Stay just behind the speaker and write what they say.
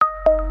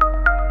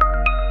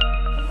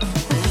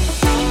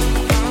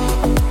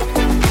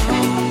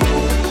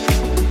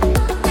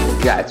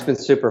Yeah, it's been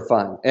super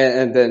fun.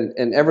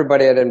 And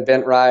everybody at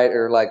InventRight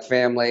are like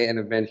family and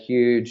have been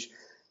huge,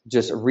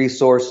 just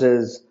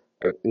resources,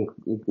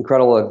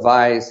 incredible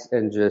advice,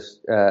 and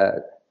just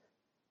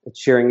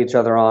cheering each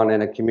other on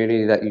in a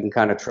community that you can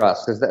kind of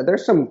trust. Because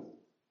there's some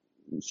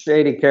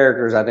shady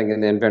characters, I think, in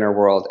the inventor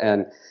world,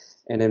 and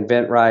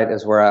InventRight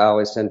is where I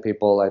always send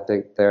people. I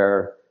think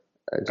they're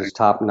just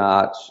top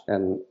notch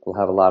and will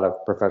have a lot of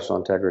professional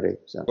integrity.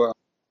 So, Well,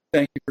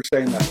 thank you for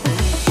saying that.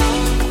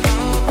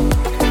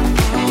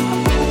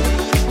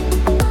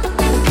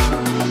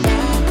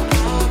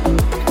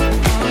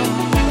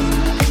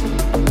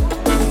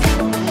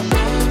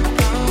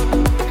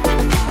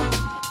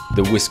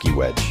 The Whiskey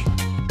Wedge,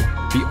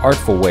 the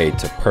artful way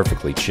to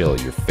perfectly chill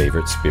your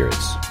favorite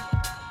spirits.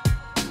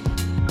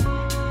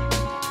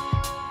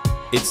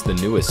 It's the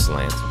newest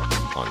slant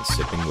on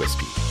sipping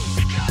whiskey.